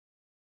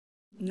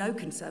no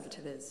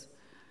conservative is.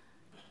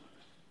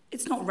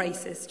 It's not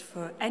racist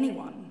for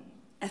anyone,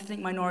 ethnic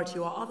minority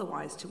or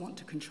otherwise, to want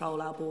to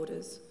control our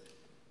borders.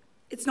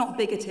 It's not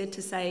bigoted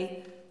to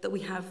say that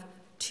we have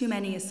too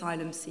many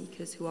asylum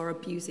seekers who are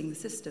abusing the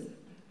system.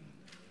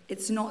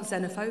 It's not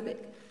xenophobic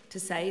to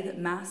say that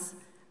mass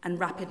and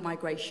rapid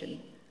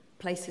migration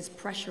places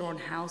pressure on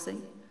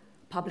housing,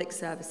 public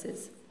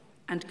services,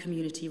 and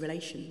community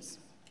relations.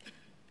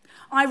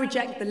 I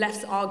reject the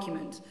left's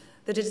argument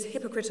that it is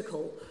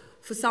hypocritical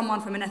for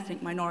someone from an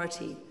ethnic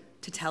minority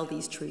to tell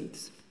these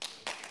truths.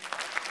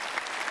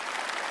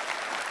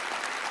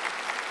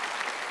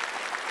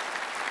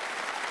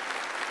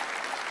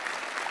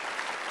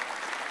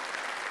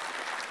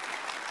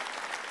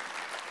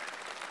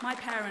 My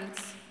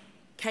parents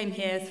came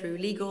here through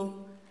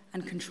legal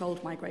and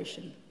controlled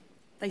migration.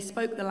 They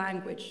spoke the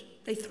language.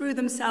 They threw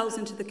themselves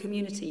into the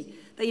community.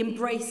 They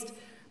embraced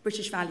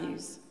British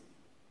values.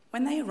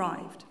 When they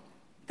arrived,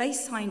 they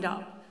signed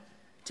up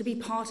to be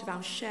part of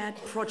our shared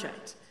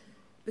project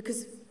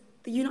because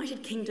the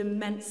United Kingdom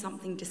meant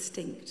something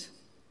distinct.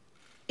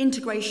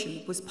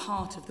 Integration was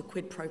part of the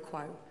quid pro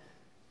quo.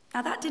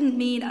 Now, that didn't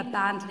mean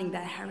abandoning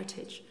their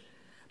heritage,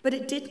 but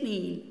it did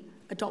mean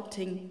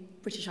adopting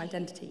British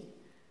identity,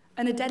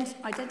 an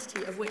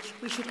identity of which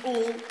we should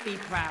all be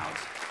proud.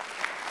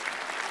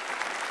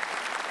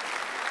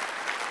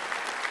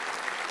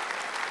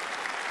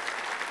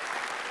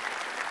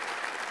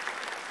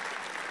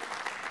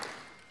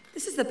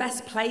 This is the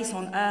best place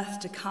on earth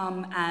to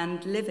come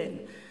and live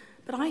in,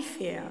 but I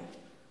fear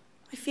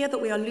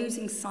that we are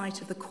losing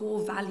sight of the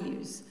core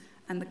values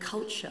and the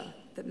culture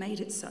that made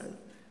it so.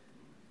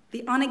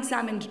 The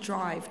unexamined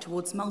drive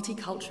towards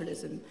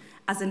multiculturalism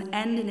as an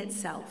end in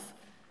itself,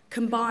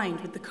 combined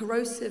with the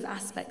corrosive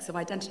aspects of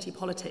identity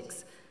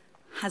politics,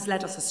 has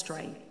led us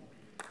astray.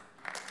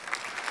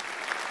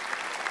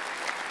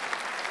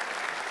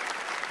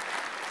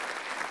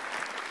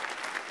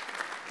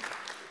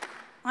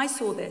 I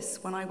saw this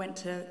when I went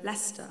to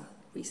Leicester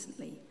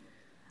recently,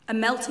 a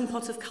melting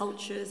pot of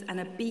cultures and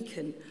a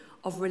beacon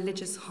of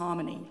religious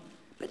harmony.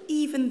 But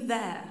even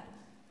there,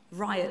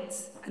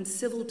 riots and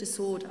civil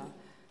disorder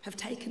have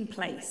taken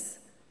place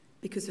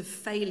because of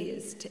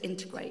failures to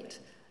integrate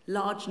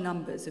large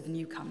numbers of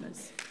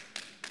newcomers.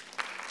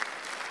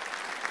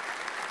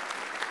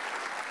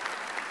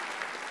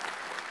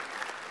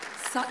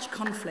 Such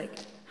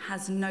conflict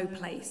has no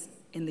place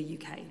in the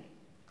UK.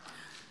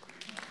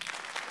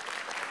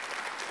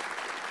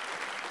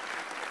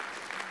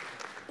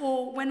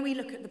 Or when we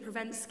look at the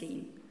Prevent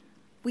scheme,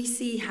 we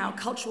see how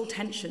cultural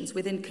tensions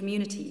within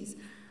communities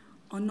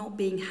are not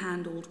being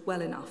handled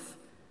well enough.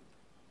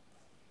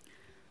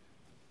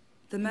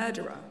 The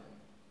murderer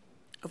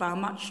of our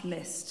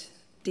much-missed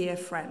dear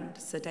friend,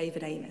 Sir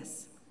David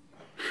Amess,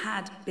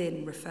 had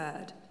been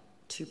referred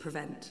to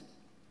Prevent,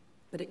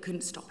 but it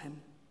couldn't stop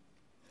him.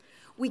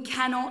 We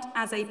cannot,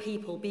 as a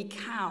people, be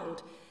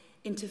cowed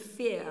into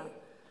fear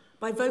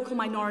by vocal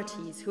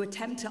minorities who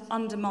attempt to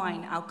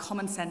undermine our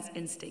common sense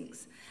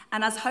instincts.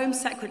 And as Home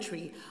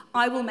Secretary,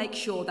 I will make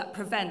sure that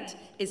Prevent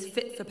is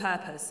fit for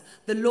purpose.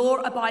 The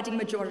law-abiding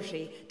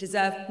majority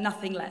deserve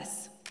nothing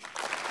less.